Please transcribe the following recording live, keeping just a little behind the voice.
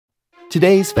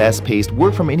Today's fast-paced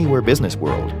work-from-anywhere business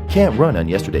world can't run on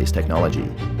yesterday's technology.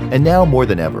 And now more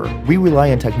than ever, we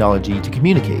rely on technology to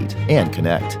communicate and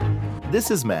connect.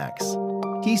 This is Max.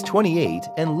 He's 28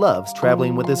 and loves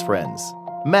traveling with his friends.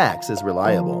 Max is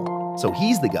reliable, so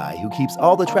he's the guy who keeps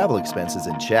all the travel expenses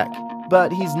in check.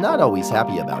 But he's not always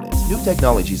happy about it. New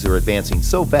technologies are advancing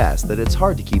so fast that it's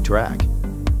hard to keep track.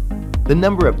 The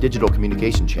number of digital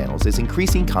communication channels is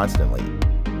increasing constantly.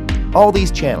 All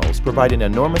these channels provide an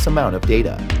enormous amount of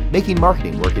data, making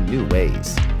marketing work in new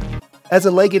ways. As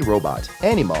a legged robot,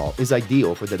 Animal is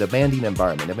ideal for the demanding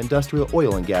environment of industrial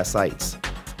oil and gas sites.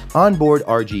 Onboard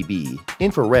RGB,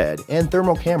 infrared, and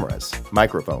thermal cameras,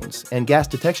 microphones, and gas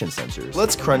detection sensors.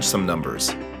 Let's crunch some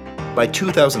numbers. By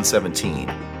 2017,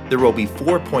 there will be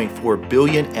 4.4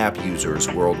 billion app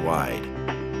users worldwide.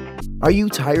 Are you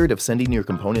tired of sending your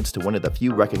components to one of the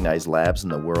few recognized labs in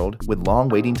the world with long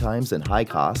waiting times and high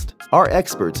cost? Our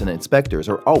experts and inspectors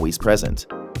are always present.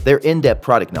 Their in-depth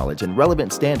product knowledge and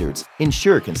relevant standards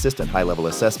ensure consistent high-level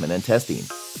assessment and testing.